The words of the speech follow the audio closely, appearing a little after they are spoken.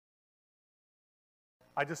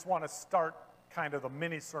I just want to start kind of the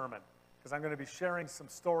mini sermon, because I'm going to be sharing some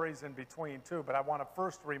stories in between too, but I want to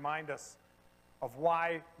first remind us of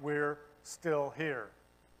why we're still here.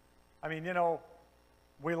 I mean, you know,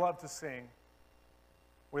 we love to sing.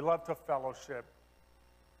 We love to fellowship.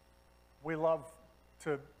 We love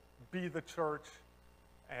to be the church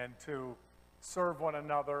and to serve one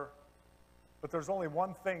another. But there's only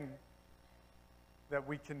one thing that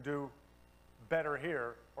we can do better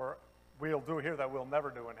here, or we'll do here that we'll never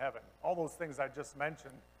do in heaven. All those things I just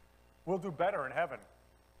mentioned, we'll do better in heaven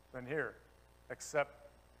than here, except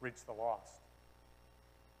reach the lost.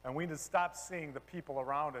 And we need to stop seeing the people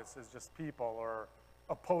around us as just people or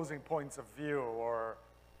opposing points of view or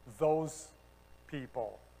those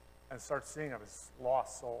people, and start seeing them as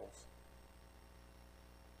lost souls.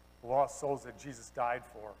 Lost souls that Jesus died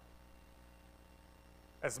for,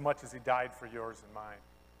 as much as he died for yours and mine,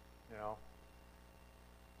 you know.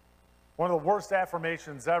 One of the worst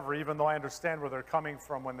affirmations ever, even though I understand where they're coming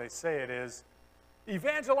from when they say it, is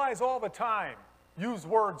evangelize all the time. Use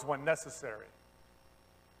words when necessary.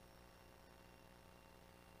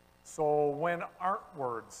 So when aren't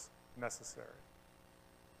words necessary?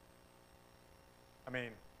 I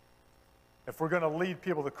mean, if we're going to lead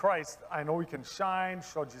people to Christ, I know we can shine,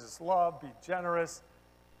 show Jesus' love, be generous,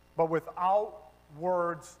 but without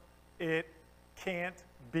words, it can't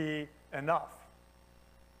be enough.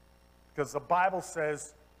 Because the Bible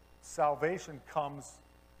says salvation comes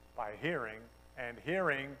by hearing, and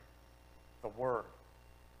hearing the Word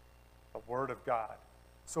of God.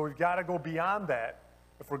 So we've got to go beyond that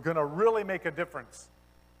if we're going to really make a difference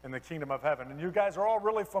in the kingdom of heaven. And you guys are all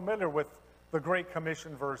really familiar with the Great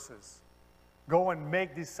Commission verses. Go and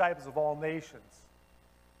make disciples of all nations.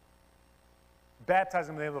 Baptize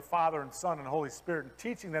them in the name of the Father and Son and Holy Spirit, and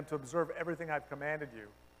teaching them to observe everything I've commanded you.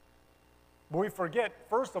 But we forget,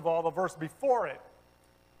 first of all, the verse before it.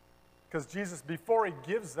 Because Jesus, before he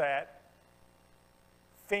gives that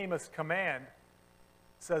famous command,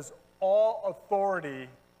 says, all authority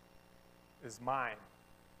is mine.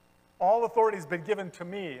 All authority has been given to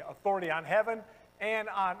me, authority on heaven and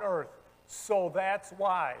on earth. So that's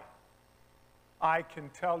why I can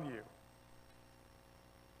tell you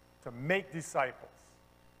to make disciples.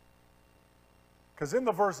 Because in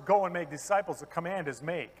the verse, go and make disciples, the command is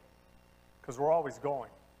make. Because we're always going.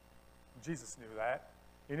 Jesus knew that.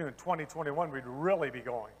 He knew in 2021 we'd really be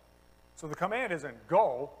going. So the command isn't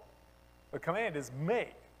go, the command is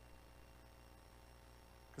make.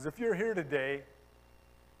 Because if you're here today,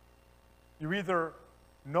 you either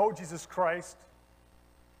know Jesus Christ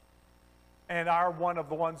and are one of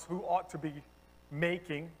the ones who ought to be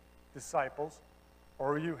making disciples,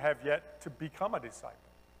 or you have yet to become a disciple.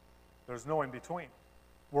 There's no in between.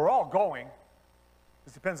 We're all going.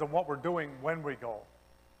 It depends on what we're doing when we go.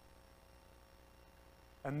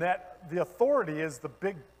 And that the authority is the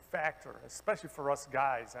big factor, especially for us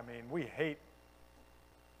guys. I mean, we hate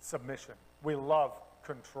submission. We love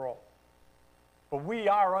control. But we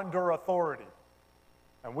are under authority.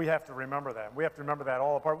 And we have to remember that. We have to remember that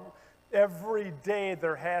all apart. Every day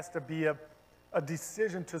there has to be a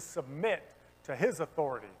decision to submit to his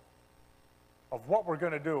authority of what we're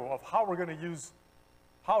going to do, of how we're going to use,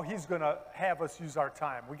 how he's going to have us use our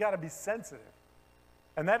time. We got to be sensitive.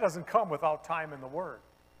 And that doesn't come without time in the Word.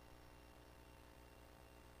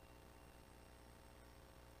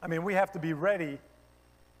 I mean, we have to be ready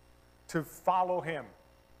to follow him,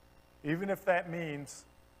 even if that means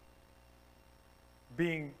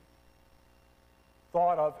being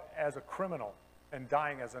thought of as a criminal and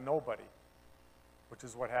dying as a nobody, which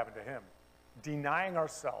is what happened to him. Denying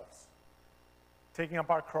ourselves, taking up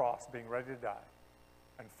our cross, being ready to die,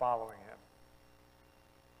 and following him.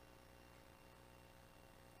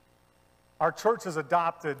 Our church has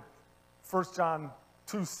adopted 1 John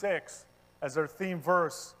 2:6 as their theme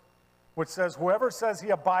verse, which says, whoever says he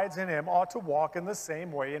abides in him ought to walk in the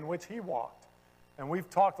same way in which he walked. And we've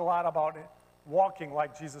talked a lot about walking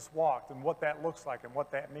like Jesus walked and what that looks like and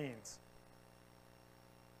what that means.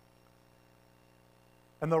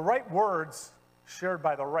 And the right words shared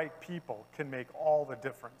by the right people can make all the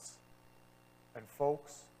difference. And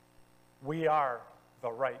folks, we are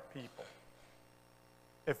the right people.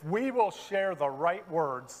 If we will share the right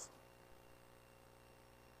words,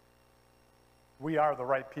 we are the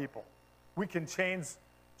right people. We can change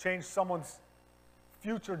someone's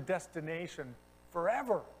future destination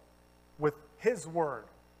forever with his word,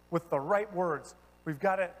 with the right words. We've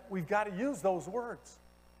got to use those words.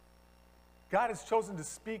 God has chosen to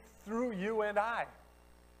speak through you and I.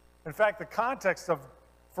 In fact, the context of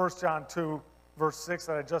 1 John 2, verse 6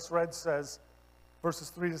 that I just read says, verses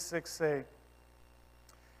 3 to 6 say,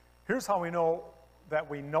 here's how we know that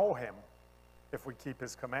we know him if we keep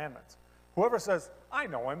his commandments. Whoever says, I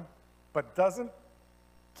know him, but doesn't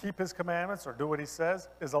keep his commandments or do what he says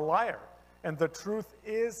is a liar, and the truth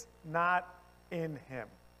is not in him.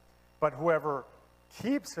 But whoever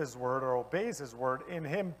keeps his word or obeys his word, in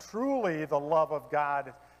him truly the love of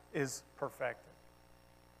God is perfected.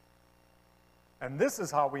 And this is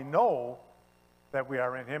how we know that we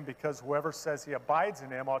are in him, because whoever says he abides in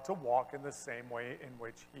him ought to walk in the same way in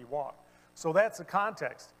which he walked. So that's the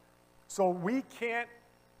context. So we can't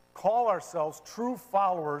call ourselves true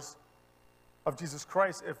followers of Jesus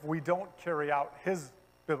Christ if we don't carry out his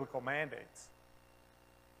biblical mandates.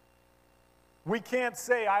 We can't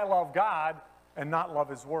say, I love God, and not love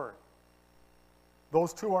his word.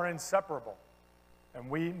 Those two are inseparable, and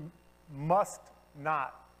we must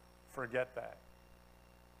not forget that.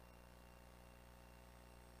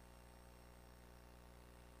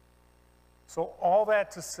 So all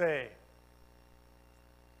that to say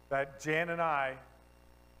that Jan and I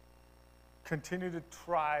continue to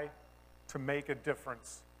try to make a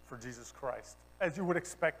difference for Jesus Christ, as you would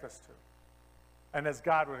expect us to, and as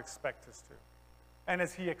God would expect us to, and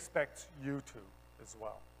as he expects you to as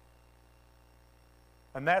well.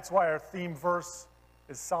 And that's why our theme verse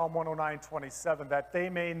is Psalm 109:27, that they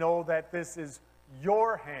may know that this is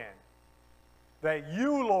your hand, that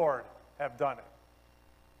you, Lord, have done it.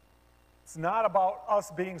 It's not about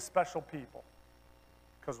us being special people,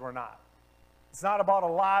 because we're not. It's not about a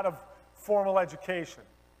lot of formal education,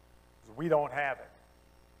 because we don't have it.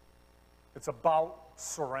 It's about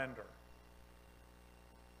surrender.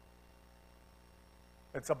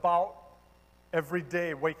 It's about every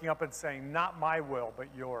day waking up and saying, not my will, but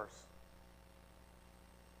yours.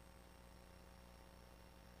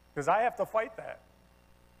 Because I have to fight that.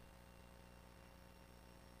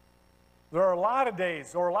 There are a lot of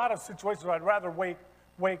days or a lot of situations where I'd rather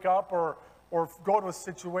wake up or go to a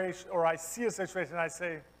situation, or I see a situation and I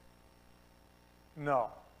say, no,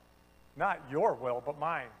 not your will, but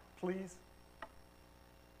mine, please.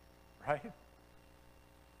 Right?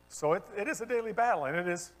 So it is a daily battle, and it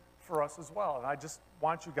is for us as well. And I just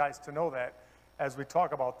want you guys to know that as we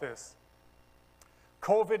talk about this.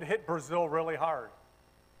 COVID hit Brazil really hard.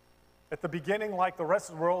 At the beginning, like the rest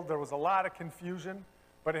of the world, there was a lot of confusion,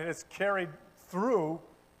 but it has carried through,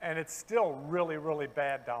 and it's still really, really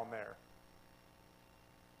bad down there.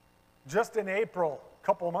 Just in April, a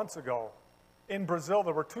couple of months ago, in Brazil,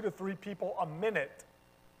 there were 2 to 3 people a minute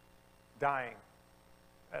dying,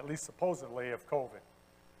 at least supposedly, of COVID.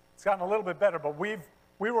 It's gotten a little bit better, but we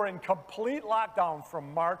were in complete lockdown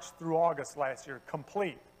from March through August last year,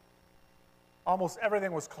 complete. Almost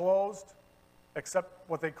everything was closed, except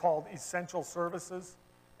what they called essential services.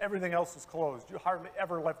 Everything else was closed. You hardly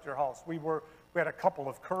ever left your house. We had a couple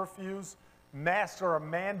of curfews. Masks are a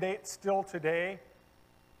mandate still today.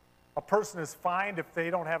 A person is fined if they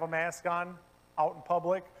don't have a mask on out in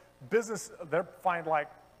public. Business, they're fined like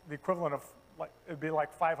the equivalent of, it'd be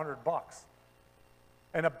like $500.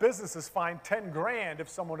 And a business is fined 10 grand if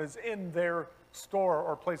someone is in their store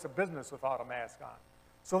or place of business without a mask on.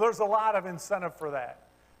 So there's a lot of incentive for that.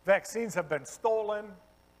 Vaccines have been stolen.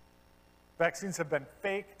 Vaccines have been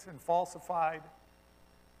faked and falsified.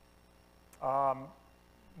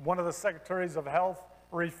 One of the secretaries of health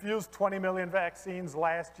refused 20 million vaccines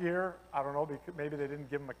last year. I don't know, maybe they didn't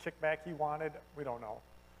give him a kickback he wanted. We don't know.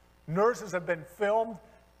 Nurses have been filmed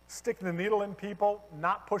sticking the needle in people,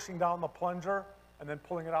 not pushing down the plunger, and then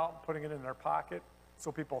pulling it out and putting it in their pocket.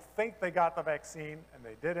 So people think they got the vaccine, and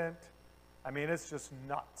they didn't. I mean, it's just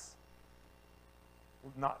nuts.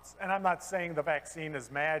 Nuts. And I'm not saying the vaccine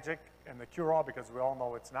is magic and the cure-all, because we all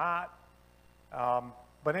know it's not.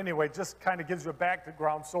 But anyway, just kind of gives you a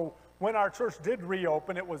background. So when our church did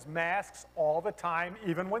reopen, it was masks all the time,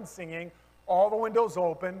 even when singing, all the windows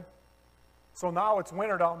open. So now it's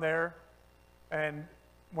winter down there, and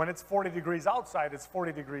when it's 40 degrees outside, it's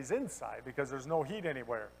 40 degrees inside because there's no heat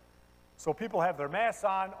anywhere. So people have their masks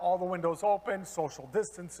on, all the windows open, social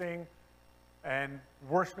distancing, and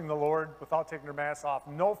worshiping the Lord without taking their masks off.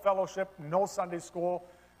 No fellowship, no Sunday school.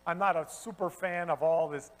 I'm not a super fan of all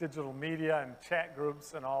this digital media and chat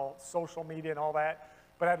groups and all social media and all that,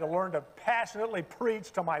 but I had to learn to passionately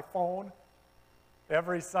preach to my phone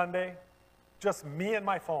every Sunday, just me and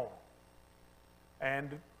my phone.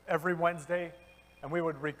 And every Wednesday, and we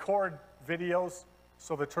would record videos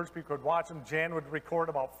so the church people could watch them. Jan would record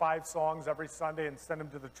about 5 songs every Sunday and send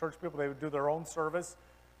them to the church people. They would do their own service.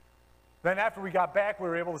 Then after we got back, we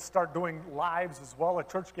were able to start doing lives as well. The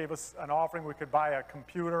church gave us an offering. We could buy a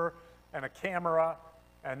computer and a camera,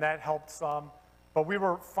 and that helped some. But we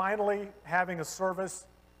were finally having a service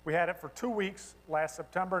We had it for 2 weeks last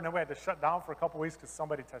September, and then we had to shut down for a couple weeks because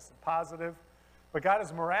somebody tested positive. But God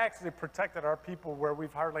has miraculously protected our people where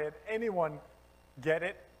we've hardly had anyone get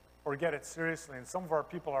it or get it seriously. And some of our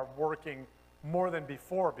people are working more than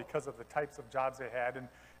before because of the types of jobs they had.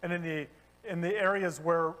 And in the area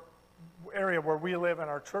where we live and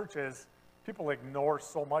our church is, people ignore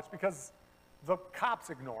so much because the cops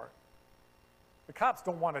ignore it. The cops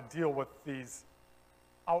don't want to deal with these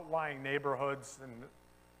outlying neighborhoods and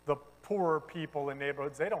the poorer people in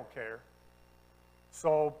neighborhoods. They don't care.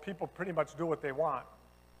 So people pretty much do what they want,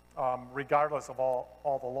 regardless of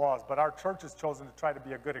all the laws. But our church has chosen to try to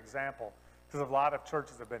be a good example, because a lot of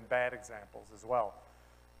churches have been bad examples as well.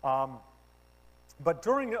 But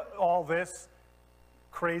during all this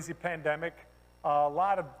crazy pandemic, a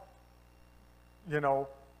lot of,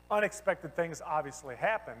 unexpected things obviously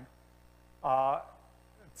happened.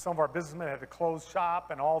 Some of our businessmen had to close shop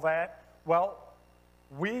and all that. Well,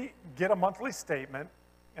 we get a monthly statement,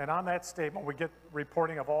 and on that statement, we get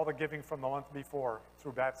reporting of all the giving from the month before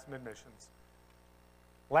through Baptist Mid-Missions.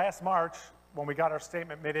 Last March, when we got our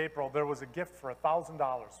statement mid-April, there was a gift for $1,000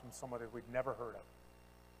 from somebody we'd never heard of.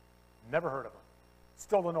 Never heard of them.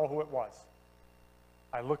 Still don't know who it was.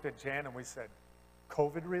 I looked at Jan and we said,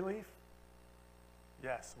 COVID relief?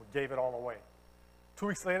 Yes, we gave it all away. 2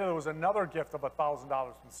 weeks later, there was another gift of $1,000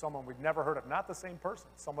 from someone we'd never heard of. Not the same person,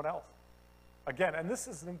 someone else. Again, and this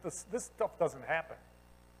stuff doesn't happen.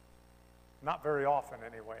 Not very often,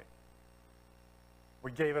 anyway.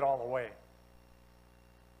 We gave it all away.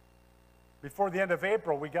 Before the end of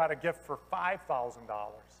April, we got a gift for $5,000.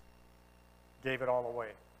 Gave it all away.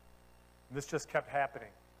 And this just kept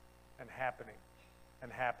happening and happening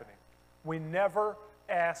and happening. We never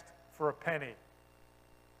asked for a penny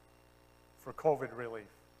for COVID relief.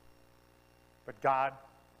 But God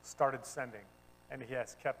started sending, and He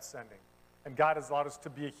has kept sending. And God has allowed us to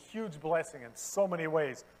be a huge blessing in so many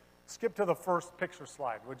ways. Skip to the first picture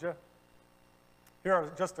slide, would you? Here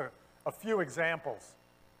are just a few examples.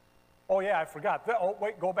 Oh, yeah, I forgot. Oh,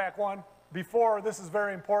 wait, go back one. Before, this is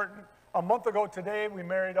very important. A month ago today, we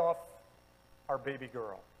married off our baby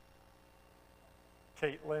girl,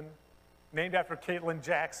 Caitlin, named after Caitlin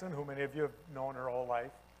Jackson, who many of you have known her whole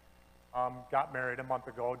life. Got married a month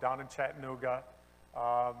ago down in Chattanooga.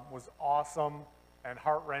 Was awesome and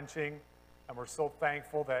heart-wrenching, and we're so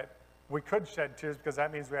thankful that we could shed tears because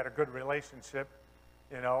that means we had a good relationship,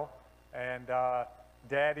 And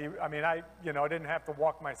Daddy, I didn't have to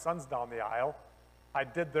walk my sons down the aisle. I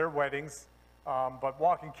did their weddings, but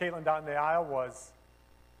walking Caitlin down the aisle was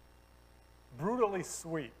brutally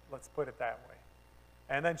sweet, let's put it that way.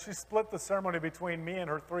 And then she split the ceremony between me and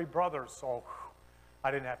her 3 brothers, so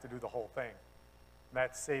I didn't have to do the whole thing.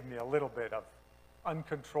 That saved me a little bit of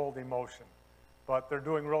uncontrolled emotion. But they're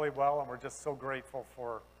doing really well, and we're just so grateful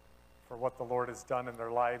for what the Lord has done in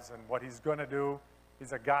their lives and what He's going to do.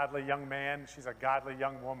 He's a godly young man. She's a godly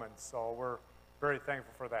young woman, so we're very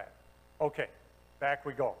thankful for that. Okay, back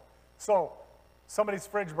we go. So somebody's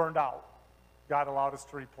fridge burned out. God allowed us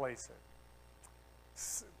to replace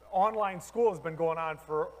it. Online school has been going on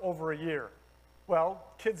for over a year. Well,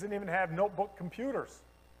 kids didn't even have notebook computers.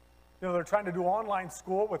 They're trying to do online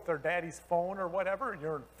school with their daddy's phone or whatever.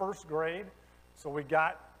 You're in first grade, so we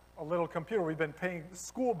got a little computer. We've been paying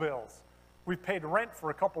school bills. We've paid rent for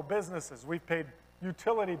a couple businesses. We've paid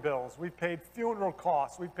utility bills. We've paid funeral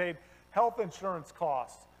costs. We've paid health insurance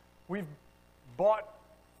costs. We've bought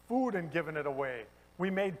food and given it away. We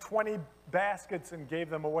made 20 baskets and gave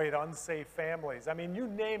them away to unsafe families. You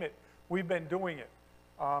name it, we've been doing it.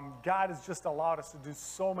 God has just allowed us to do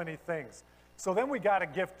so many things. So then we got a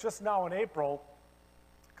gift just now in April,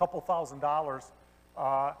 a couple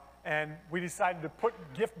 $1,000, and we decided to put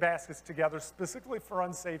gift baskets together specifically for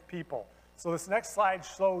unsafe people. So this next slide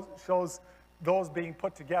shows those being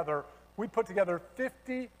put together. We put together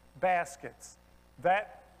 50 baskets.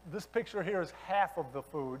 This picture here is half of the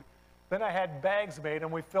food. Then I had bags made,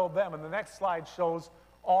 and we filled them. And the next slide shows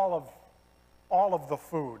all of the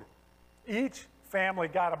food. Each family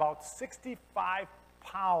got about 65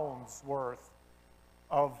 pounds worth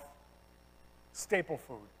of staple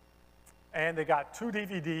food. And they got 2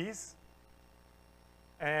 DVDs.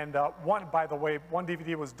 And one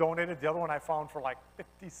DVD was donated. The other one I found for like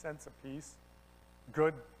 50 cents a piece.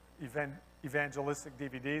 Good evangelistic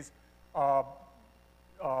DVDs. A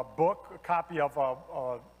copy of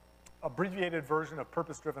a abbreviated version of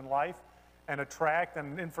Purpose-Driven Life, and a tract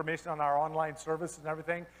and information on our online services and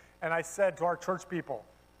everything. And I said to our church people,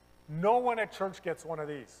 no one at church gets one of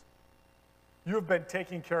these. You've been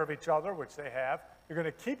taking care of each other, which they have. You're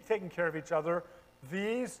going to keep taking care of each other.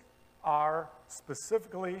 These are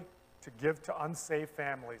specifically to give to unsaved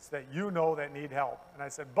families that you know that need help. And I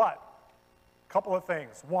said, but a couple of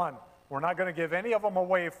things. One, we're not going to give any of them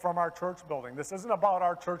away from our church building. This isn't about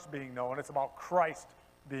our church being known. It's about Christ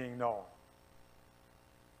being known.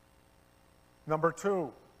 Number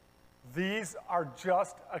two, these are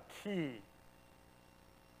just a key.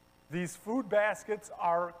 These food baskets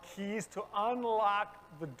are keys to unlock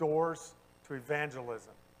the doors to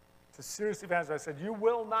evangelism, to serious evangelism. I said, you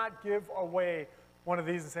will not give away one of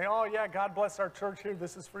these and say, oh yeah, God bless our church here,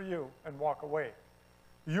 this is for you, and walk away.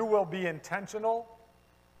 You will be intentional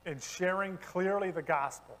in sharing clearly the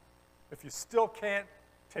gospel. If you still can't,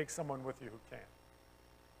 take someone with you who can.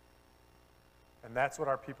 And that's what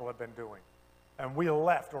our people have been doing. And we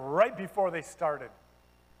left right before they started.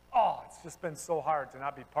 Oh, it's just been so hard to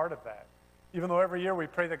not be part of that. Even though every year we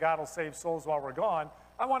pray that God will save souls while we're gone,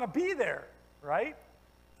 I want to be there, right?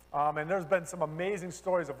 And there's been some amazing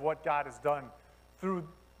stories of what God has done through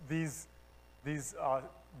these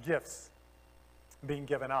gifts being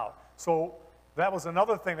given out. So that was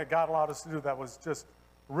another thing that God allowed us to do that was just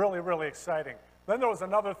really, really exciting. Then there was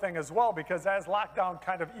another thing as well, because as lockdown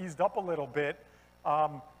kind of eased up a little bit,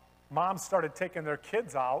 moms started taking their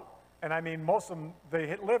kids out. And I mean, most of them,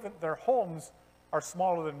 they live in their homes are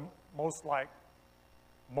smaller than most like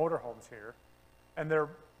motorhomes here. And their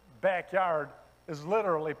backyard is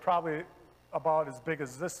literally probably about as big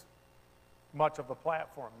as this much of the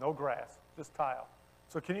platform. No grass, just tile.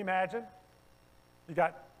 So can you imagine? You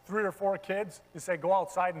got 3 or 4 kids. You say, go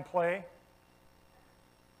outside and play.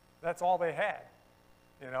 That's all they had,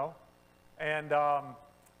 you know? And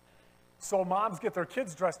so moms get their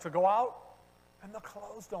kids dressed to go out, and the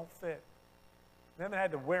clothes don't fit. They haven't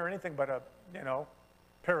had to wear anything but a, you know,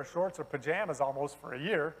 pair of shorts or pajamas almost for a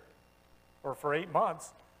year or for 8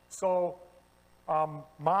 months. So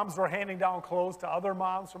moms were handing down clothes to other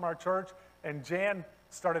moms from our church, and Jan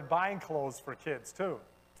started buying clothes for kids too.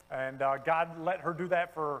 And God let her do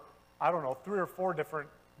that for, I don't know, 3 or 4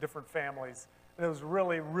 different families. And it was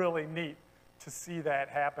really, really neat to see that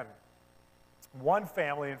happen. One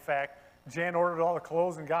family, in fact, Jan ordered all the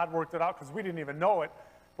clothes and God worked it out because we didn't even know it,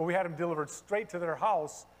 but we had them delivered straight to their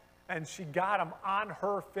house, and she got them on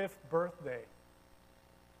her 5th birthday.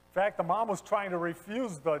 In fact, the mom was trying to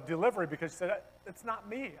refuse the delivery because she said, it's not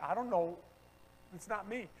me. I don't know. It's not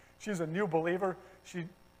me. She's a new believer. She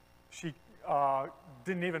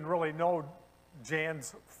didn't even really know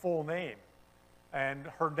Jan's full name. And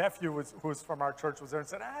her nephew, who was from our church, was there and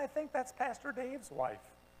said, I think that's Pastor Dave's wife.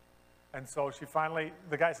 And so she finally,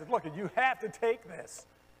 the guy said, look, you have to take this.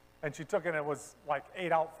 And she took it, and it was like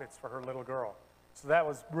 8 outfits for her little girl. So that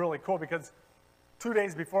was really cool because 2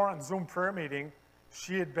 days before on Zoom prayer meeting,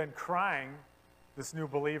 she had been crying, this new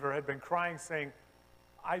believer had been crying saying,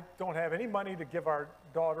 I don't have any money to give our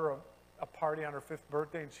daughter a party on her 5th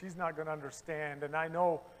birthday, and she's not going to understand. And I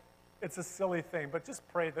know it's a silly thing, but just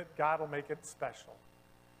pray that God will make it special.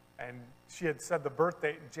 And she had said the birth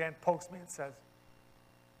date, and Jan pokes me and says,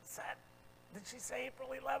 did she say April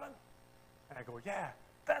 11th? And I go, yeah,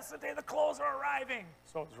 that's the day the clothes are arriving.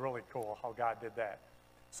 So it was really cool how God did that.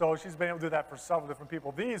 So she's been able to do that for several different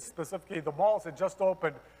people. These specifically, the malls had just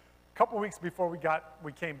opened a couple weeks before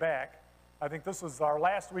we came back. I think this was our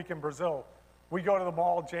last week in Brazil. We go to the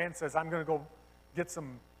mall, Jan says, I'm going to go get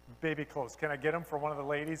some baby clothes. Can I get them for one of the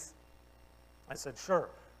ladies? I said, sure.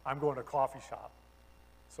 I'm going to a coffee shop.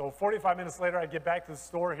 So 45 minutes later, I get back to the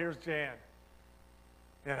store. Here's Jan.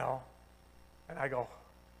 You know, and I go,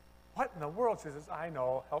 what in the world? She says, I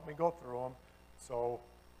know, help me go through them. So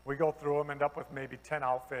we go through them, end up with maybe 10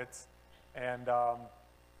 outfits, and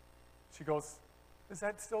she goes, is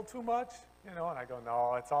that still too much? You know, and I go,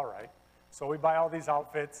 no, it's all right. So we buy all these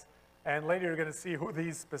outfits, and later you're going to see who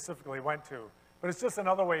these specifically went to. But it's just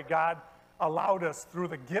another way God allowed us, through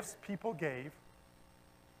the gifts people gave,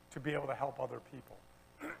 to be able to help other people.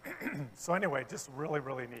 So anyway, just really,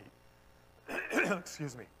 really neat.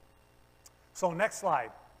 Excuse me. So next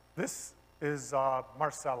slide. This is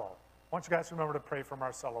Marcelo. I want you guys to remember to pray for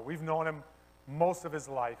Marcelo. We've known him most of his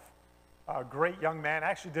life. A great young man.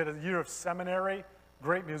 Actually did a year of seminary.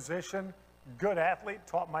 Great musician. Good athlete.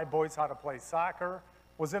 Taught my boys how to play soccer.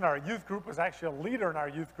 Was in our youth group. Was actually a leader in our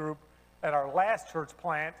youth group at our last church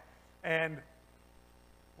plant. And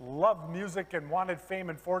loved music and wanted fame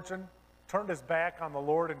and fortune. Turned his back on the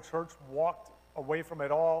Lord and church. Walked away from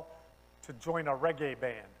it all to join a reggae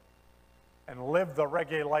band and live the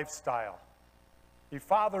reggae lifestyle. He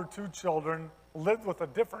fathered 2 children, lived with a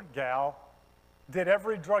different gal, did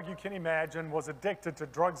every drug you can imagine, was addicted to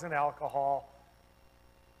drugs and alcohol,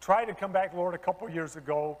 tried to come back to the Lord a couple years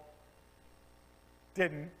ago,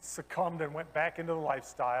 didn't, succumbed and went back into the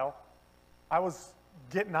lifestyle. I was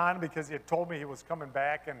getting on him because he had told me he was coming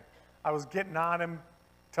back, and I was getting on him,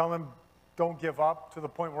 telling him don't give up, to the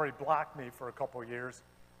point where he blocked me for a couple of years.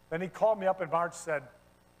 Then he called me up in March, said,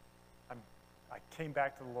 I came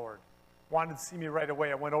back to the Lord. Wanted to see me right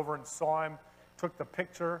away. I went over and saw him, took the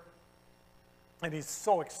picture, and he's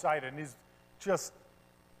so excited. And he's just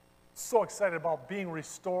so excited about being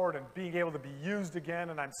restored and being able to be used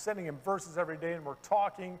again. And I'm sending him verses every day, and we're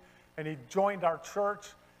talking. And he joined our church,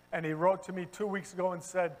 and he wrote to me 2 weeks ago and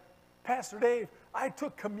said, Pastor Dave, I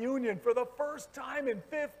took communion for the first time in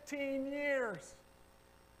 15 years.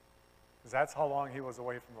 Because that's how long he was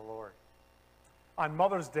away from the Lord. On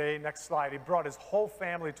Mother's Day, next slide, he brought his whole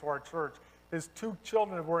family to our church. His 2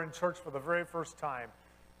 children were in church for the very first time.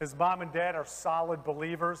 His mom and dad are solid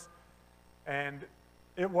believers. And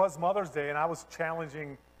it was Mother's Day, and I was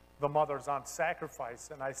challenging the mothers on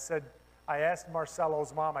sacrifice. And I asked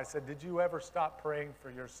Marcelo's mom, I said, did you ever stop praying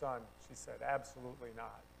for your son? She said, absolutely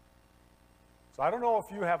not. So I don't know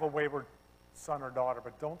if you have a wayward son or daughter,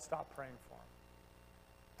 but don't stop praying for him.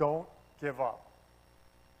 Don't give up.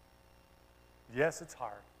 Yes, it's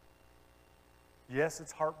hard. Yes,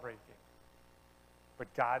 it's heartbreaking. But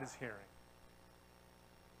God is hearing.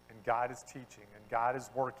 And God is teaching. And God is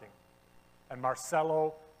working. And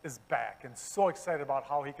Marcelo is back and so excited about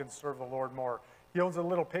how he can serve the Lord more. He owns a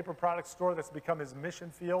little paper product store that's become his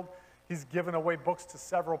mission field. He's given away books to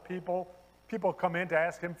several people. People come in to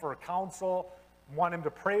ask him for a counsel, want him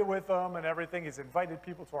to pray with them and everything. He's invited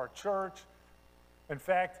people to our church. In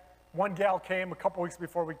fact, one gal came a couple weeks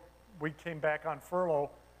before we came back on furlough,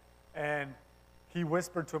 and he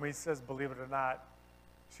whispered to me, he says, believe it or not,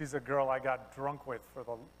 she's a girl I got drunk with for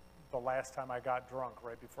the last time I got drunk,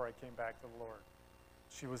 right before I came back to the Lord.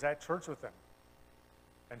 She was at church with him,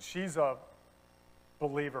 and she's a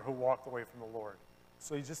believer who walked away from the Lord.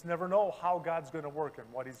 So you just never know how God's going to work and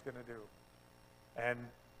what he's going to do. And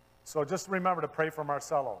so just remember to pray for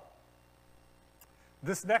Marcelo.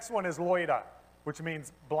 This next one is Loida, which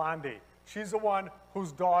means blondie. She's the one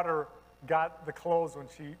whose daughter got the clothes when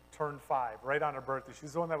she turned 5, right on her birthday.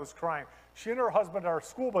 She's the one that was crying. She and her husband are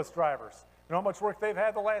school bus drivers. You know how much work they've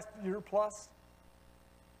had the last year plus?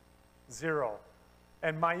 0.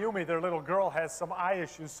 And Mayumi, their little girl, has some eye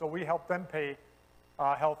issues, so we help them pay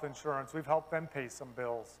health insurance. We've helped them pay some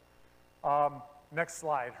bills. Next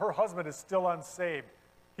slide. Her husband is still unsaved.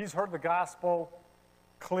 He's heard the gospel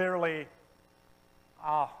clearly,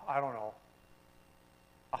 I don't know,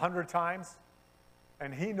 100 times,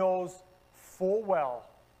 and he knows full well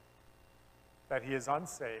that he is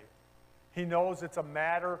unsaved. He knows it's a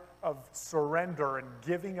matter of surrender and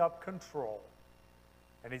giving up control.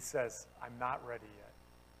 And he says, I'm not ready yet.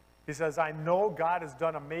 He says, I know God has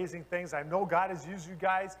done amazing things. I know God has used you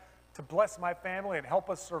guys to bless my family and help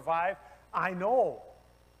us survive. I know,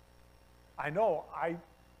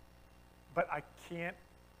 but I can't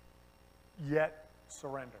yet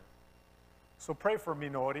surrender. So pray for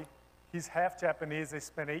Minori. He's half Japanese. They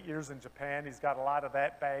spent 8 years in Japan. He's got a lot of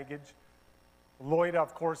that baggage. Loida,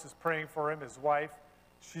 of course, is praying for him, his wife.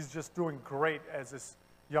 She's just doing great as this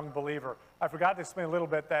young believer. I forgot to explain a little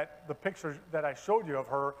bit that the picture that I showed you of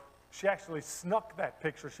her, she actually snuck that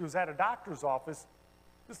picture. She was at a doctor's office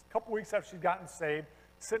just a couple weeks after she'd gotten saved,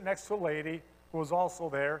 sitting next to a lady who was also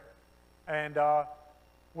there, and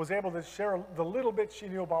was able to share the little bit she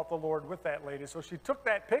knew about the Lord with that lady. So she took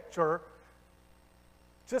that picture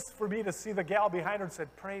just for me to see the gal behind her and said,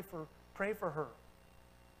 pray for her,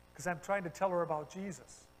 because I'm trying to tell her about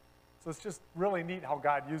Jesus. So it's just really neat how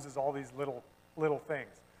God uses all these little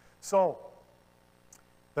things. So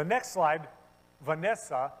the next slide,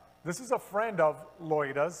 Vanessa, this is a friend of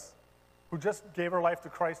Loida's who just gave her life to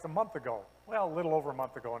Christ a month ago. Well, a little over a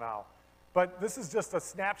month ago now. But this is just a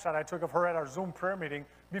snapshot I took of her at our Zoom prayer meeting.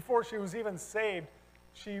 Before she was even saved,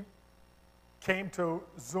 she came to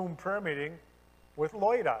Zoom prayer meeting with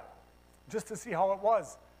Loida just to see how it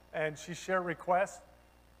was. And she shared requests,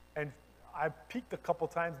 and I peeked a couple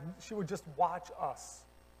times. She would just watch us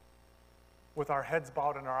with our heads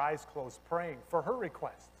bowed and our eyes closed, praying for her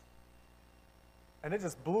requests. And it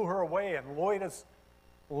just blew her away. And Loida's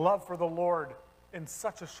love for the Lord in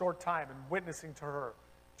such a short time and witnessing to her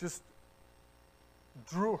just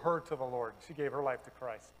drew her to the Lord. She gave her life to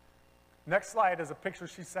Christ. Next slide is a picture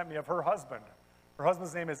she sent me of her husband. Her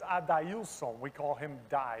husband's name is Adayuson. We call him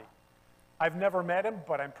Dai. I've never met him,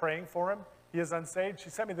 but I'm praying for him. He is unsaved. She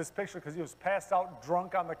sent me this picture because he was passed out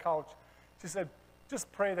drunk on the couch. She said,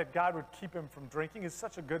 just pray that God would keep him from drinking. He's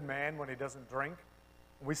such a good man when he doesn't drink.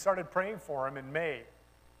 We started praying for him in May.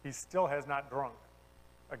 He still has not drunk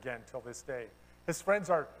again till this day. His friends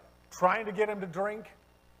are trying to get him to drink.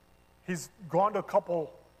 He's gone to a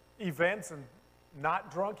couple events and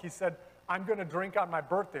not drunk. He said, I'm going to drink on my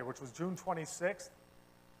birthday, which was June 26th.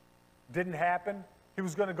 Didn't happen. He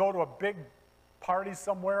was going to go to a big party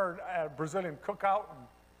somewhere, a Brazilian cookout,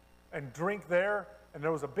 and drink there. And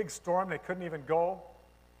there was a big storm. They couldn't even go.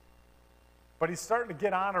 But he's starting to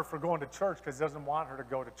get on her for going to church because he doesn't want her to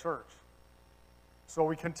go to church. So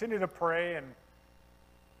we continue to pray, and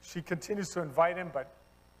she continues to invite him, but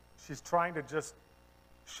she's trying to just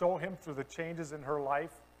show him through the changes in her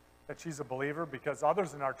life that she's a believer, because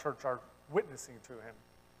others in our church are witnessing to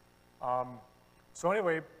him. So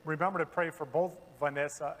anyway, remember to pray for both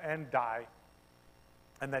Vanessa and Dai,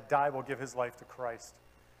 and that Dai will give his life to Christ.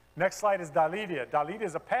 Next slide is Dalidia. Dalidia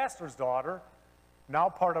is a pastor's daughter, now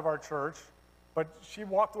part of our church, but she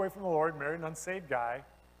walked away from the Lord, married an unsaved guy,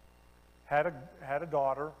 had a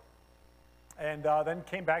daughter, and then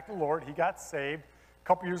came back to the Lord. He got saved. A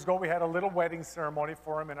couple years ago, we had a little wedding ceremony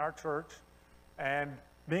for him in our church, and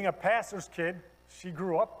being a pastor's kid, she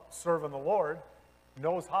grew up serving the Lord,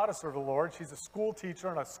 knows how to serve the Lord. She's a school teacher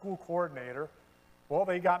and a school coordinator. Well,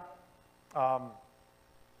 they got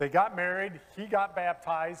married. He got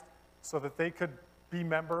baptized so that they could be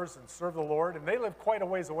members and serve the Lord. And they lived quite a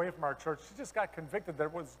ways away from our church. She just got convicted there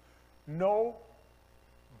was no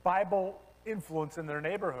Bible influence in their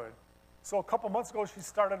neighborhood. So a couple months ago, she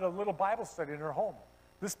started a little Bible study in her home.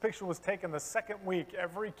 This picture was taken the second week.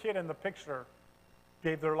 Every kid in the picture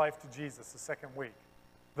gave their life to Jesus the second week.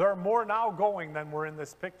 There are more now going than were in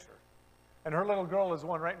this picture. And her little girl is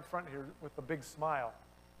one right in front here with a big smile.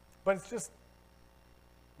 But it's just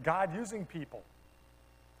God using people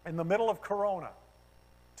in the middle of Corona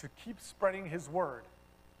to keep spreading his word.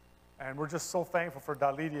 And we're just so thankful for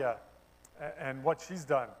Dalidia and what she's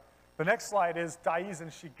done. The next slide is Thais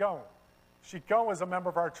and Chicon. Chicon is a member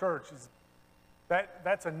of our church.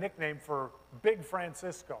 That's a nickname for Big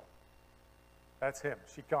Francisco. That's him,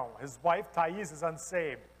 Chicon. His wife, Thais, is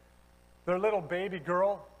unsaved. Their little baby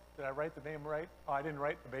girl, did I write the name right? Oh, I didn't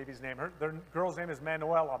write the baby's name. Their girl's name is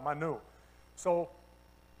Manuela, Manu. So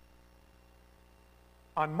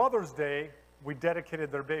on Mother's Day, we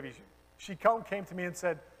dedicated their baby. Chicon came to me and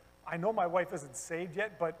said, I know my wife isn't saved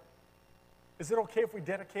yet, but is it okay if we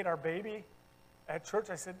dedicate our baby at church?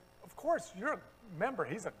 I said, of course, you're a member.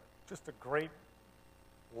 He's just a great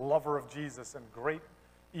lover of Jesus and great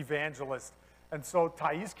evangelist. And so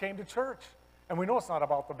Thais came to church. And we know it's not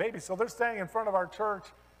about the baby. So they're standing in front of our church,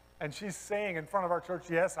 and she's saying in front of our church,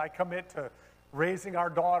 yes, I commit to raising our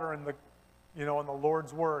daughter in the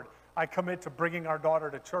Lord's word. I commit to bringing our daughter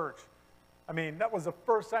to church. I mean, that was the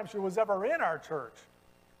first time she was ever in our church.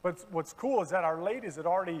 But what's cool is that our ladies had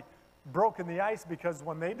already broken the ice, because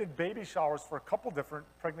when they did baby showers for a couple different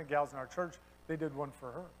pregnant gals in our church, they did one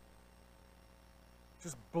for her.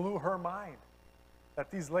 Just blew her mind that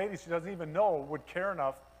these ladies she doesn't even know would care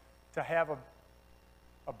enough to have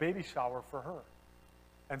a baby shower for her.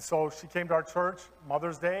 And so she came to our church,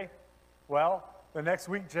 Mother's Day. Well, the next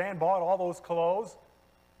week, Jan bought all those clothes.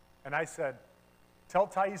 And I said, tell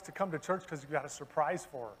Thais to come to church because you got a surprise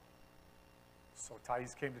for her. So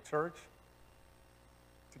Thais came to church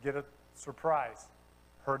to get a surprise.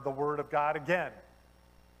 Heard the word of God again.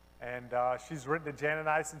 And she's written to Jan and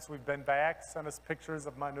I since we've been back, sent us pictures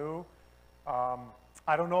of Manu.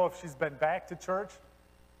 I don't know if she's been back to church,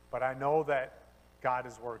 but I know that God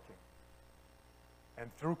is working.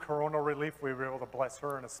 And through Corona Relief, we were able to bless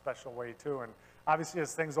her in a special way too. And obviously,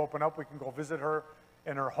 as things open up, we can go visit her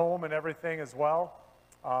in her home and everything as well.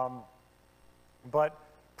 But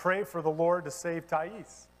pray for the Lord to save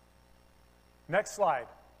Thais. Next slide.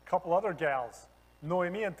 A couple other gals,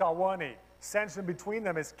 Noemi and Tawani. Sandwiched in between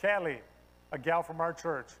them is Callie, a gal from our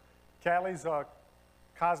church. Callie's a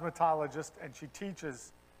cosmetologist, and she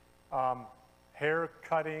teaches hair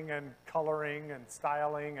cutting and coloring and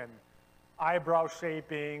styling and eyebrow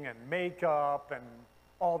shaping and makeup and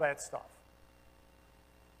all that stuff.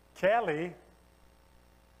 Callie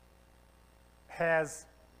has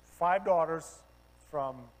 5 daughters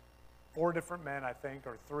from 4 different men, I think,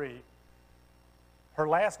 or 3. Her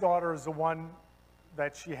last daughter is the one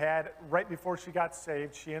that she had right before she got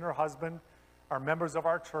saved. She and her husband are members of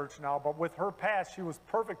our church now, but with her past, she was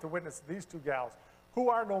perfect to witness these 2 gals. Who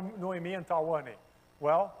are Noemi and Tawani?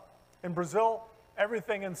 Well, in Brazil,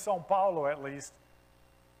 everything in São Paulo, at least,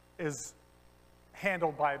 is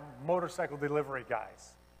handled by motorcycle delivery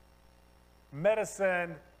guys.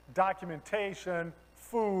 Medicine, documentation,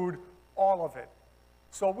 food, all of it.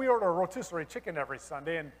 So we order a rotisserie chicken every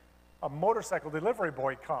Sunday, and a motorcycle delivery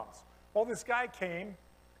boy comes. Well, this guy came.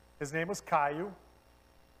 His name was Caio.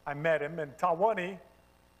 I met him, and Tawani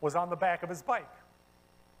was on the back of his bike.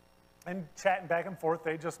 And chatting back and forth,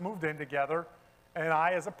 they just moved in together. And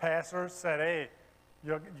I, as a pastor, said, hey,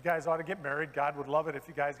 you guys ought to get married. God would love it if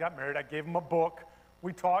you guys got married. I gave them a book.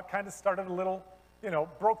 We talked, kind of started a little,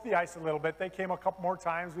 broke the ice a little bit. They came a couple more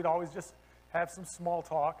times. We'd always just have some small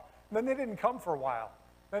talk. And then they didn't come for a while.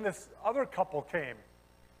 Then this other couple came.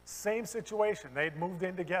 Same situation. They'd moved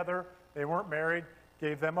in together. They weren't married.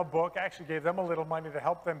 Gave them a book. Actually gave them a little money to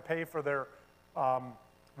help them pay for their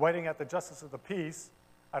wedding at the Justice of the Peace.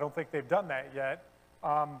 I don't think they've done that yet.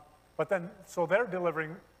 But then, so they're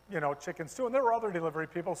delivering, chickens too. And there were other delivery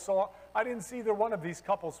people. So I didn't see either one of these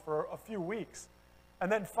couples for a few weeks.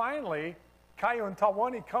 And then finally, Caillou and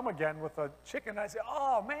Tawani come again with a chicken. I say,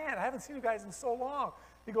 oh man, I haven't seen you guys in so long.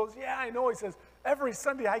 He goes, yeah, I know. He says, every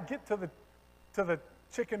Sunday I get to the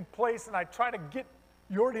chicken place and I try to get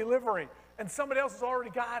your delivery. And somebody else has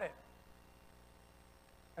already got it.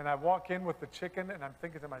 And I walk in with the chicken and I'm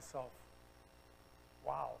thinking to myself,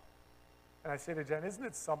 wow. And I say to Jen, isn't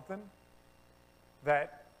it something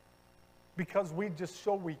that because we just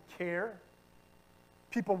show we care,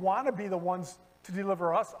 people want to be the ones to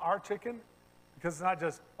deliver us our chicken, because it's not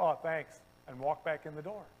just, oh, thanks, and walk back in the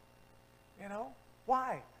door.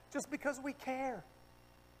 Why? Just because we care.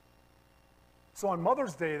 So on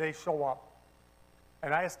Mother's Day, they show up.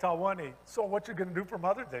 And I asked Talwani, so what you going to do for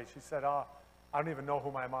Mother's Day? She said, I don't even know who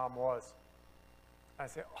my mom was. I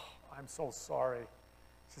said, oh, I'm so sorry.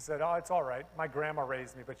 She said, oh, it's all right. My grandma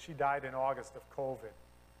raised me, but she died in August of COVID.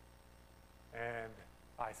 And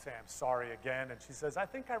I say, I'm sorry again. And she says, I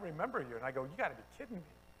think I remember you. And I go, you got to be kidding me.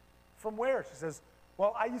 From where? She says,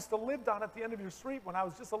 well, I used to live down at the end of your street when I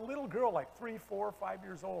was just a little girl, like 3, 4, 5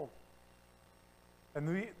 years old.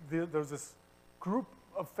 And there was this group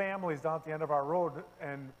of families down at the end of our road,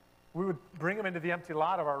 and we would bring them into the empty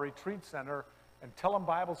lot of our retreat center and tell them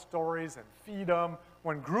Bible stories and feed them.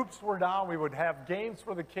 When groups were down, we would have games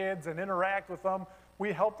for the kids and interact with them.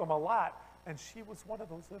 We helped them a lot. And she was one of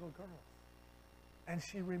those little girls. And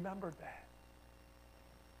she remembered that.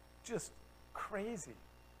 Just crazy.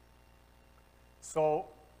 So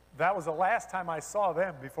that was the last time I saw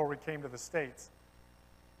them before we came to the States.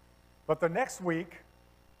 But the next week,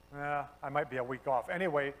 I might be a week off.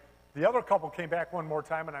 Anyway, the other couple came back one more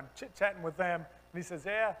time, and I'm chit-chatting with them. And he says,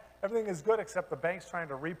 yeah, everything is good except the bank's trying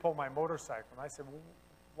to repo my motorcycle. And I said, well,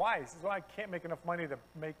 why? He says, well, I can't make enough money to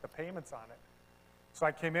make the payments on it. So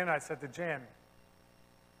I came in and I said to Jan,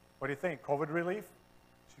 what do you think, COVID relief?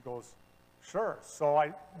 She goes, sure. So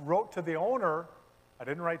I wrote to the owner. I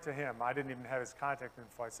didn't write to him. I didn't even have his contact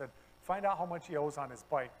info. I said, find out how much he owes on his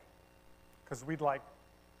bike, because we'd like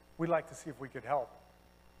to see if we could help.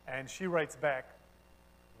 And she writes back,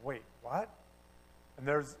 wait, what?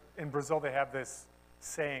 And in Brazil, they have this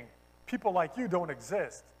saying, people like you don't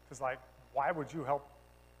exist. Because, why would you help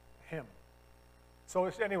him? So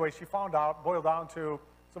anyway, she found out, boiled down to,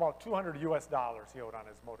 it's about $200 US he owed on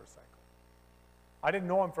his motorcycle. I didn't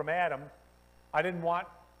know him from Adam. I didn't want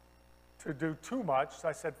to do too much, so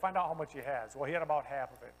I said, find out how much he has. Well, he had about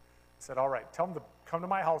half of it. I said, all right, tell him to come to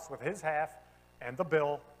my house with his half and the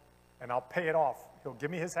bill, and I'll pay it off. He'll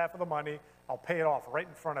give me his half of the money. I'll pay it off right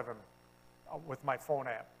in front of him with my phone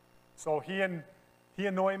app. So he and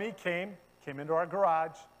Noemi came into our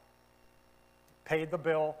garage, paid the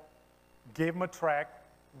bill, gave him a tract,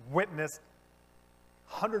 witnessed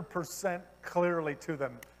 100% clearly to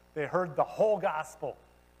them. They heard the whole gospel.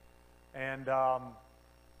 And,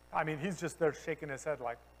 he's just there shaking his head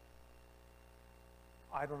like,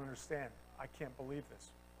 I don't understand. I can't believe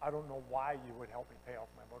this. I don't know why you would help me pay off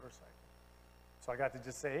my motorcycle. So I got to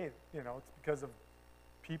just say, hey, it's because of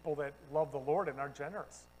people that love the Lord and are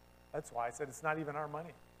generous. That's why I said it's not even our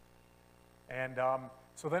money. And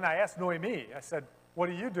so then I asked Noemi, I said, what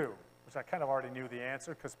do you do? Which I kind of already knew the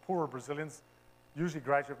answer, because poor Brazilians usually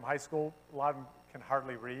graduate from high school. A lot of them can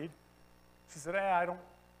hardly read. She said, I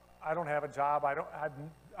don't have a job.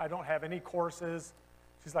 I don't have any courses.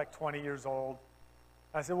 She's like 20 years old.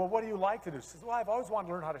 I said, well, what do you like to do? She says, well, I've always wanted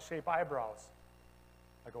to learn how to shape eyebrows.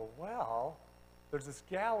 I go, well, there's this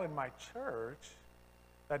gal in my church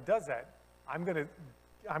that does that. I'm going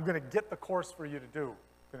to get the course for you to do.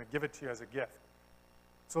 I'm going to give it to you as a gift.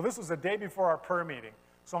 So this was the day before our prayer meeting.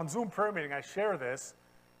 So on Zoom prayer meeting, I share this,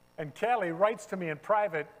 and Callie writes to me in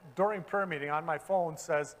private during prayer meeting on my phone,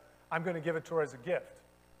 says, I'm going to give it to her as a gift.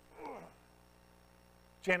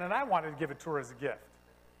 Jan and I wanted to give it to her as a gift.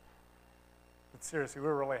 But seriously, we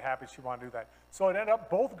were really happy she wanted to do that. So it ended up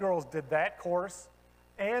both girls did that course,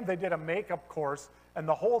 and they did a makeup course, and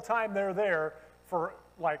the whole time they're there, for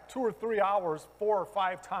like 2 or 3 hours, 4 or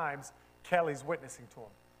 5 times, Callie's witnessing to them.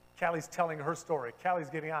 Callie's telling her story.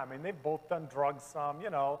 Callie's getting on. They've both done drugs some,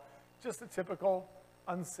 just a typical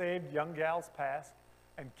unsaved young gal's past.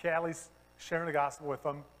 And Callie's sharing the gospel with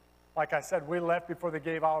them. Like I said, we left before they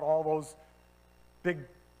gave out all those big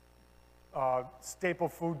staple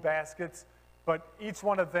food baskets, but each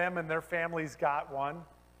one of them and their families got one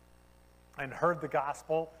and heard the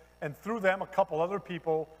gospel, and through them a couple other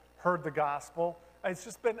people heard the gospel. It's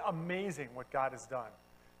just been amazing what God has done.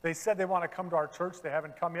 They said they want to come to our church. They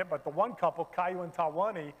haven't come yet, but the one couple, Caillou and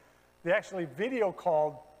Tawani, they actually video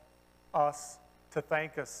called us to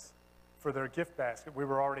thank us for their gift basket. We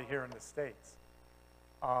were already here in the States.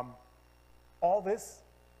 All this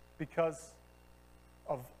because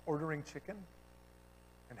of ordering chicken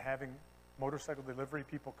and having motorcycle delivery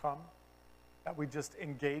people come, that we just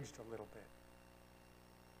engaged a little bit.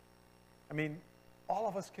 I mean, all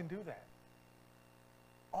of us can do that.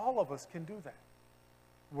 All of us can do that.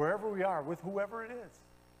 Wherever we are, with whoever it is.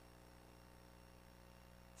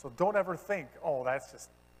 So don't ever think, oh, that's just,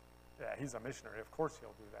 yeah, he's a missionary. Of course he'll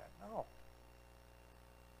do that. No.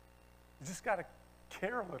 You just got to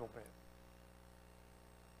care a little bit.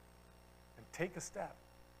 And take a step.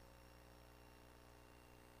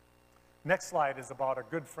 Next slide is about a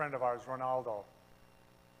good friend of ours, Ronaldo.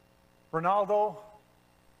 Ronaldo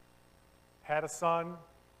had a son,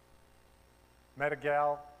 met a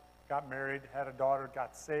gal, got married, had a daughter,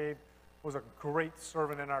 got saved, was a great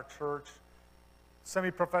servant in our church,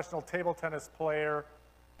 semi-professional table tennis player,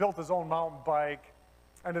 built his own mountain bike,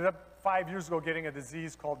 ended up 5 years ago getting a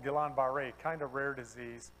disease called Guillain-Barré, kind of rare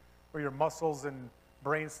disease, where your muscles and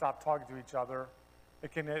brain stop talking to each other.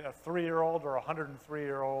 It can hit a 3-year-old or a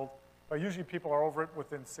 103-year-old, but usually people are over it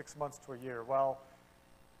within 6 months to a year. Well,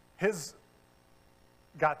 his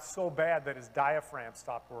got so bad that his diaphragm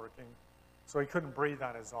stopped working, so he couldn't breathe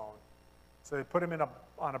on his own. So they put him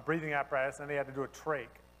on a breathing apparatus, and they had to do a trach.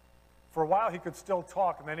 For a while, he could still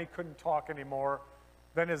talk, and then he couldn't talk anymore.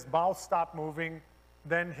 Then his mouth stopped moving.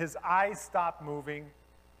 Then his eyes stopped moving.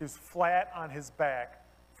 He was flat on his back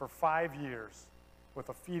for 5 years with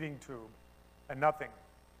a feeding tube and nothing,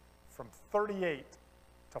 from 38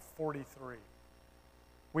 to 43.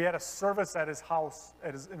 We had a service at his house,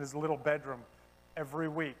 in his little bedroom, every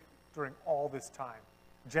week during all this time.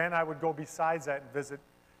 Jan and I would go besides that and visit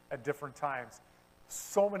at different times.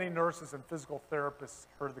 So many nurses and physical therapists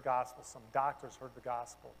heard the gospel. Some doctors heard the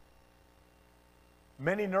gospel.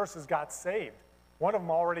 Many nurses got saved. One of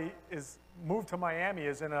them already is moved to Miami,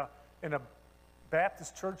 is in a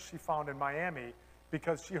Baptist church she found in Miami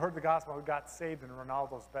because she heard the gospel and got saved in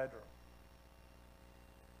Ronaldo's bedroom.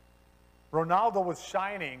 Ronaldo was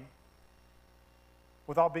shining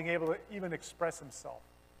without being able to even express himself.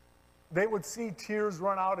 They would see tears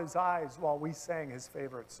run out his eyes while we sang his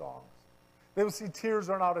favorite songs. They would see tears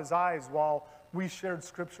run out his eyes while we shared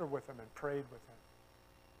scripture with him and prayed with him.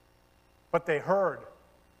 But they heard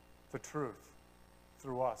the truth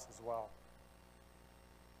through us as well.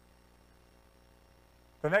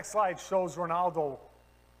 The next slide shows Ronaldo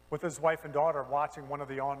with his wife and daughter watching one of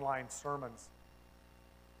the online sermons.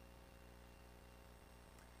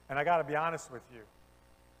 And I got to be honest with you.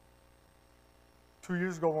 2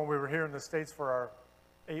 years ago when we were here in the States for our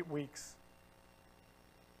 8 weeks,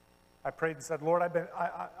 I prayed and said, Lord,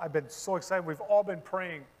 I've been so excited. We've all been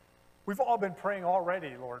praying. We've all been praying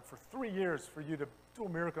already, Lord, for 3 years for you to do a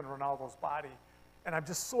miracle in Ronaldo's body. And I'm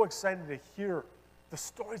just so excited to hear the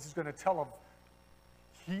stories he's going to tell of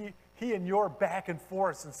he and your back and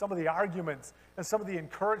forth and some of the arguments and some of the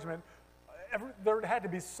encouragement. There had to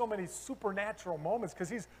be so many supernatural moments because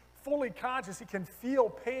he's fully conscious. He can feel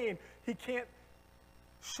pain. He can't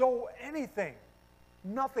show anything.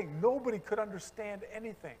 Nothing. Nobody could understand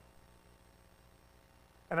anything.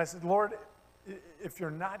 And I said, Lord, if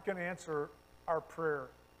you're not going to answer our prayer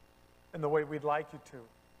in the way we'd like you to,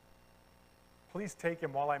 please take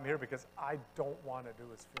him while I'm here because I don't want to do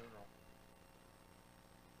his funeral.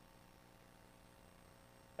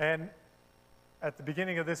 And at the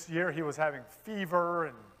beginning of this year, he was having fever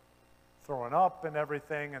and throwing up and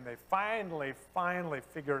everything, and they finally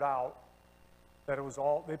figured out that it was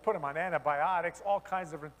all, they put him on antibiotics, all kinds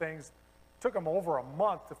of different things. It took him over a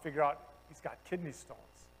month to figure out he's got kidney stones.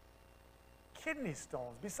 Kidney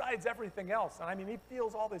stones, besides everything else. And I mean, he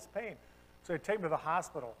feels all this pain. So they take him to the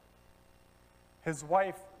hospital. His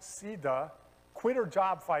wife, Sida, quit her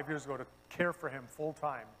job 5 years ago to care for him full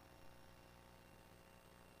time.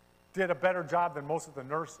 Did a better job than most of the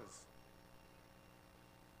nurses.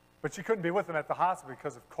 But she couldn't be with him at the hospital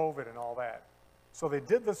because of COVID and all that. So they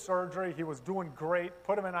did the surgery. He was doing great,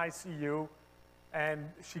 put him in ICU. And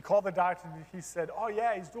she called the doctor and he said, oh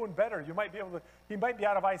yeah, he's doing better. You might be able to, he might be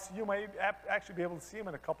out of ICU. You might actually be able to see him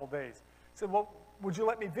in a couple days. He said, well, would you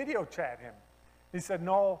let me video chat him? He said,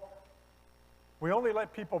 no, we only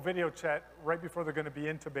let people video chat right before they're going to be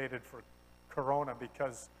intubated for corona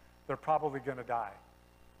because they're probably going to die.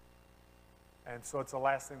 And so it's the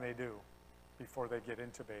last thing they do before they get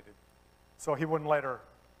intubated. So he wouldn't let her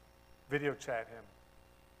video chat him,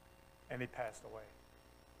 and he passed away.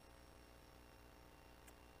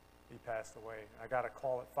 He passed away. I got a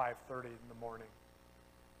call at 5:30 in the morning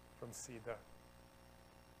from Sida,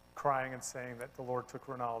 crying and saying that the Lord took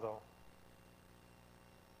Ronaldo.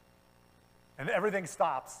 And everything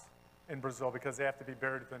stops in Brazil because they have to be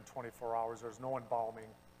buried within 24 hours. There's no embalming.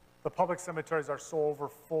 The public cemeteries are so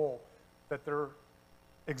overfull that they're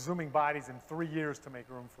exhuming bodies in 3 years to make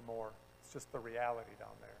room for more. It's just the reality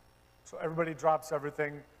down there. So everybody drops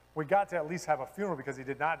everything. We got to at least have a funeral because he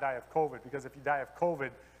did not die of COVID. Because if you die of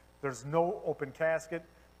COVID, there's no open casket.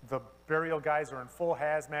 The burial guys are in full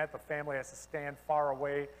hazmat. The family has to stand far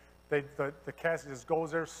away. The casket just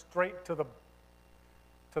goes there straight to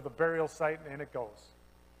the burial site, and in it goes.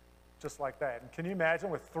 Just like that. And can you imagine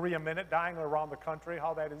with 3 a minute dying around the country,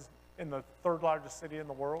 how that is in the 3rd largest city in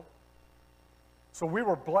the world? So we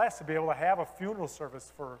were blessed to be able to have a funeral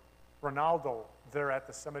service for Ronaldo there at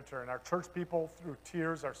the cemetery. And our church people, through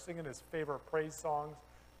tears, are singing his favorite praise songs.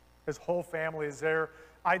 His whole family is there.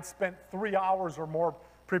 I'd spent 3 hours or more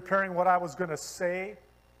preparing what I was going to say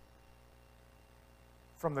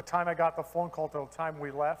from the time I got the phone call till the time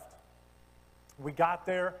we left. We got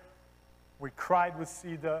there. We cried with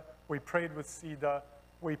Sida. We prayed with Sida.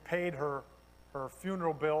 We paid her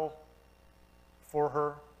funeral bill for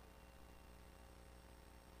her.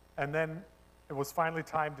 And then it was finally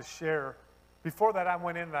time to share. Before that, I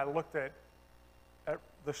went in and I looked at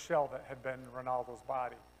the shell that had been Ronaldo's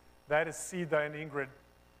body. That is Sida and Ingrid,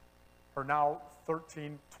 her now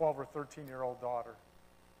 12 or 13-year-old daughter,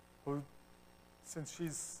 who, since she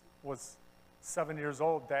was 7 years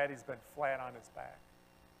old, Daddy's been flat on his back.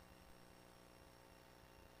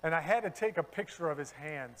 And I had to take a picture of his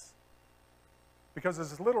hands because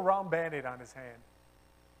there's this little round Band-Aid on his hand.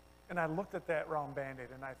 And I looked at that round Band-Aid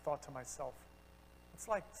and I thought to myself, it's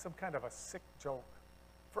like some kind of a sick joke.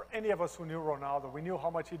 For any of us who knew Ronaldo, we knew how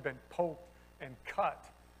much he'd been poked and cut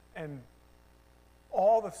and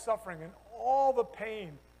all the suffering and all the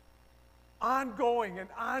pain, ongoing and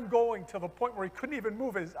ongoing to the point where he couldn't even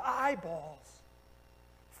move his eyeballs.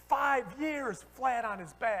 5 years flat on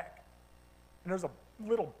his back. And there's a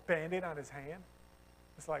little Band-Aid on his hand.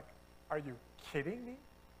 It's like, are you kidding me?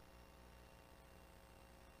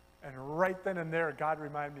 And right then and there, God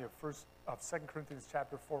reminded me of 2 Corinthians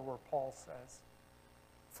chapter 4, where Paul says,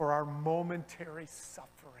 for our momentary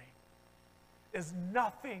suffering is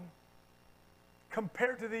nothing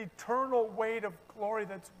compared to the eternal weight of glory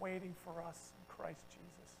that's waiting for us in Christ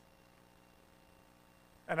Jesus.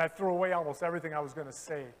 And I threw away almost everything I was going to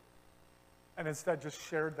say and instead just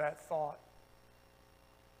shared that thought.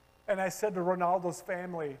 And I said to Ronaldo's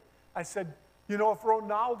family, I said, you know, if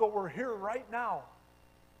Ronaldo were here right now,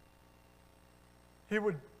 he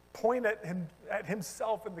would point at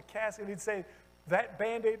himself in the casket and he'd say, that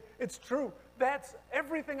Band-Aid, it's true. That's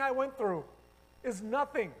everything I went through is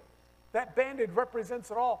nothing. That Band-Aid represents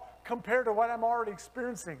it all compared to what I'm already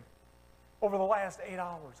experiencing over the last 8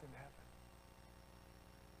 hours in heaven.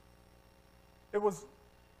 It was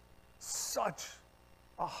such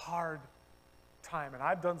a hard time, and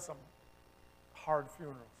I've done some hard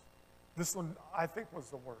funerals. This one, I think, was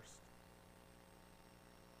the worst.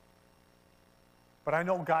 But I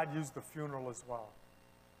know God used the funeral as well.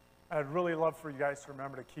 I'd really love for you guys to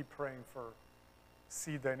remember to keep praying for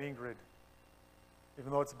Sida and Ingrid.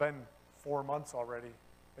 Even though it's been 4 months already,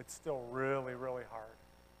 it's still really, really hard.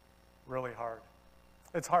 Really hard.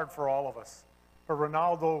 It's hard for all of us. But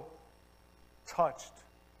Ronaldo touched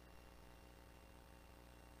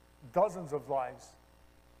dozens of lives.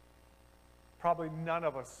 Probably none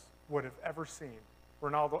of us would have ever seen,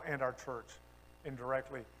 Ronaldo and our church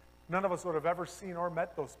indirectly. None of us would have ever seen or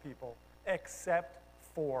met those people except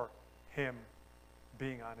for him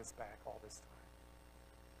being on his back all this time.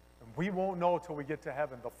 And we won't know till we get to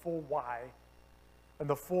heaven the full why and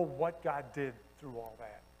the full what God did through all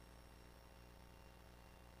that.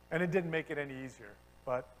 And it didn't make it any easier,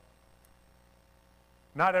 but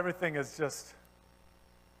not everything is just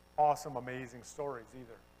awesome, amazing stories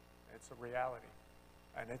either. It's a reality,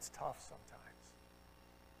 and it's tough sometimes.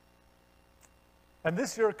 And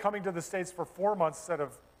this year, coming to the States for 4 months instead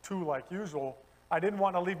of 2 like usual, I didn't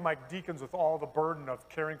want to leave my deacons with all the burden of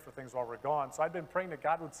caring for things while we're gone. So I'd been praying that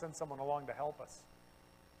God would send someone along to help us.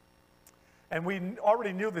 And we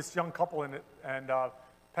already knew this young couple and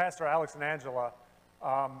Pastor Alex and Angela.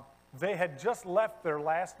 They had just left their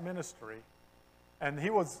last ministry, and he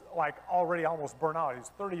was like already almost burnt out. He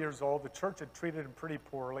was 30 years old. The church had treated him pretty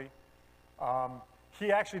poorly.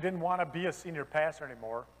 He actually didn't want to be a senior pastor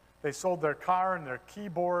anymore. They sold their car and their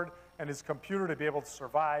keyboard and his computer to be able to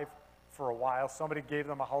survive for a while. Somebody gave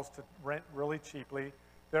them a house to rent really cheaply.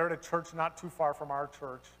 They're at a church not too far from our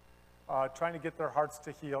church, trying to get their hearts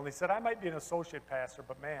to heal. And he said, I might be an associate pastor,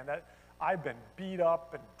 but man, I've been beat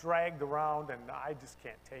up and dragged around, and I just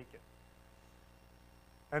can't take it.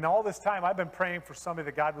 And all this time, I've been praying for somebody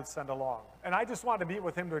that God would send along. And I just wanted to meet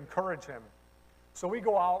with him to encourage him. So we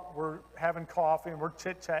go out, we're having coffee, and we're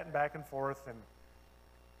chit-chatting back and forth.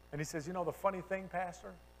 And he says, you know, the funny thing,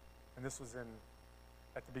 Pastor, and this was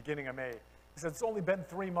at the beginning of May, he said, it's only been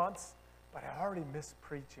 3 months, but I already miss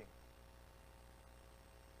preaching.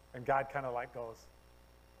 And God kind of like goes,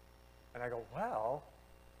 and I go, well.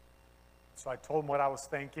 So I told him what I was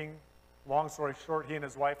thinking. Long story short, he and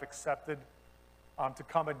his wife accepted to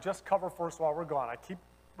come and just cover first while we're gone. I keep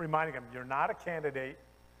reminding him, you're not a candidate.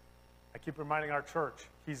 I keep reminding our church,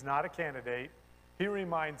 he's not a candidate. He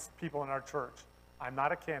reminds people in our church, I'm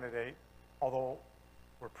not a candidate, although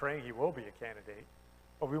we're praying he will be a candidate.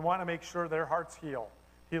 But we want to make sure their hearts heal.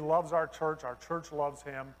 He loves our church loves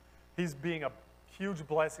him. He's being a huge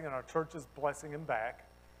blessing, and our church is blessing him back.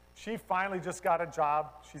 She finally just got a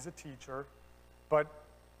job. She's a teacher. But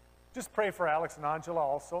just pray for Alex and Angela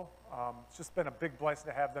also. It's just been a big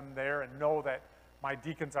blessing to have them there and know that my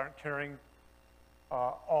deacons aren't carrying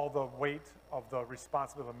all the weight of the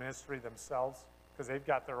responsibility of the ministry themselves, because they've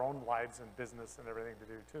got their own lives and business and everything to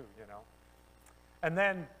do too, you know. And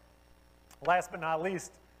then, last but not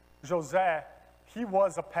least, Jose, he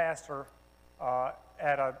was a pastor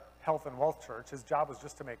at a health and wealth church. His job was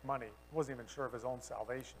just to make money. He wasn't even sure of his own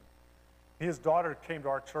salvation. His daughter came to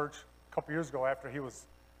our church a couple years ago after he was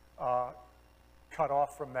cut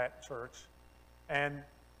off from that church, and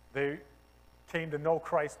they came to know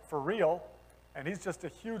Christ for real, and he's just a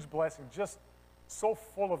huge blessing, just so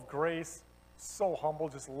full of grace, so humble,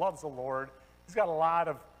 just loves the Lord. He's got a lot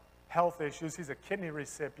of health issues. He's a kidney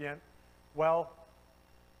recipient. Well,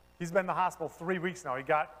 he's been in the hospital 3 weeks now. He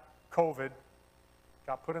got COVID,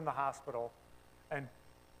 got put in the hospital, and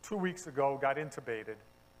 2 weeks ago got intubated.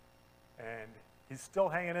 And he's still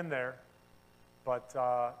hanging in there, but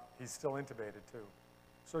he's still intubated too.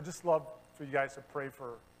 So just love for you guys to pray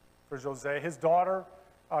for Jose. His daughter,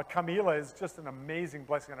 Camila, is just an amazing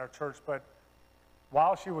blessing in our church, but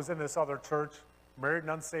while she was in this other church, married an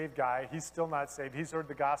unsaved guy, he's still not saved. He's heard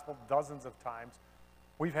the gospel dozens of times.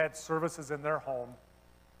 We've had services in their home.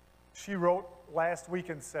 She wrote last week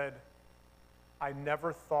and said, I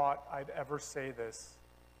never thought I'd ever say this,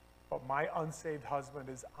 but my unsaved husband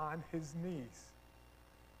is on his knees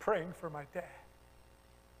praying for my dad.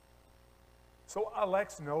 So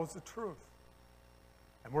Alex knows the truth.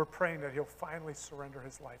 And we're praying that he'll finally surrender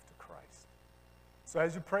his life to Christ. So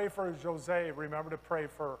as you pray for Jose, remember to pray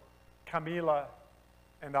for Camila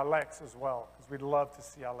and Alex as well, because we'd love to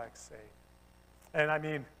see Alex saved. And I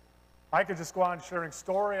mean, I could just go on sharing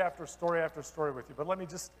story after story after story with you, but let me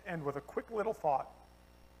just end with a quick little thought.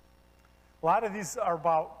 A lot of these are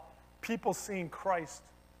about people seeing Christ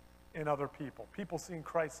in other people, people seeing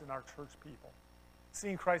Christ in our church people,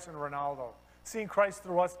 seeing Christ in Ronaldo, seeing Christ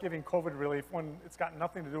through us giving COVID relief when it's got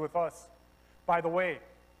nothing to do with us. By the way,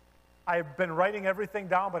 I've been writing everything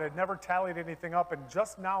down, but I'd never tallied anything up, and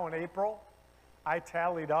just now in April, I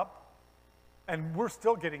tallied up, and we're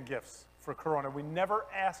still getting gifts for Corona. We never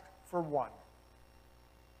asked for one.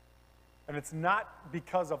 And it's not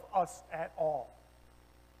because of us at all,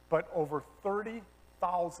 but over $30,000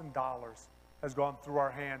 has gone through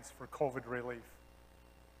our hands for COVID relief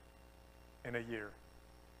in a year.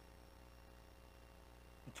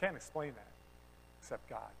 You can't explain that except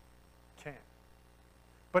God. You can't.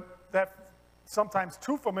 But that sometimes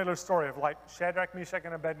too familiar story of like Shadrach, Meshach,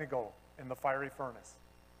 and Abednego in the fiery furnace.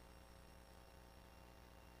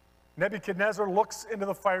 Nebuchadnezzar looks into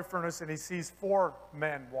the fire furnace and he sees 4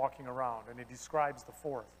 men walking around, and he describes the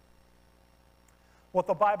 4th. What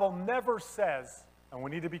the Bible never says, and we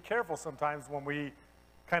need to be careful sometimes when we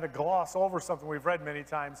kind of gloss over something we've read many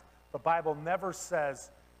times, the Bible never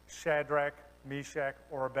says Shadrach, Meshach,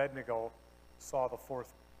 or Abednego saw the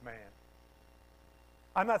 4th man.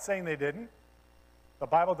 I'm not saying they didn't. The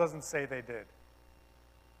Bible doesn't say they did.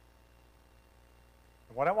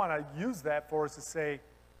 And what I want to use that for is to say,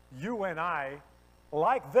 you and I,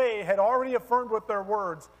 like they had already affirmed with their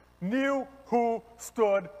words, knew who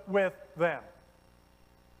stood with them.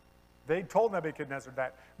 They told Nebuchadnezzar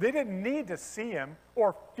that. They didn't need to see him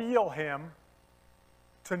or feel him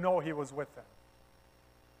to know he was with them.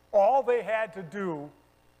 All they had to do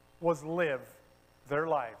was live their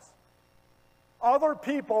lives. Other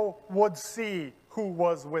people would see who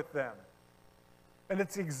was with them. And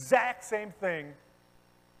it's the exact same thing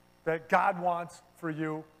that God wants for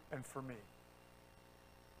you and for me.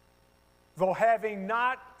 Though having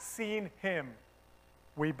not seen him,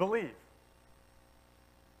 we believe.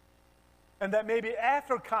 And that maybe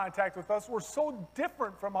after contact with us, we're so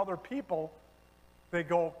different from other people, they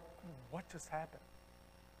go, what just happened?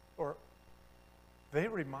 Or they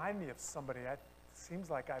remind me of somebody it seems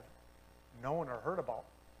like I've known or heard about.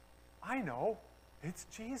 I know, it's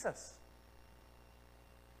Jesus.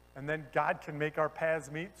 And then God can make our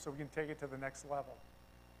paths meet so we can take it to the next level.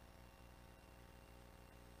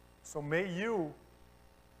 So may you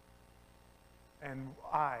and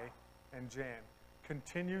I and Jan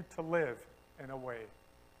continue to live in a way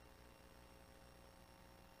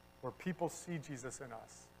where people see Jesus in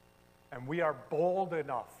us, and we are bold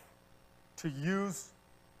enough to use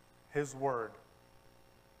his word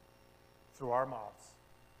through our mouths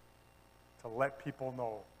to let people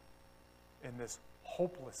know in this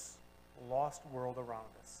hopeless, lost world around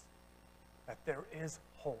us that there is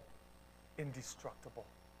hope, indestructible,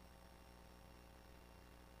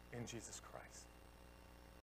 in Jesus Christ.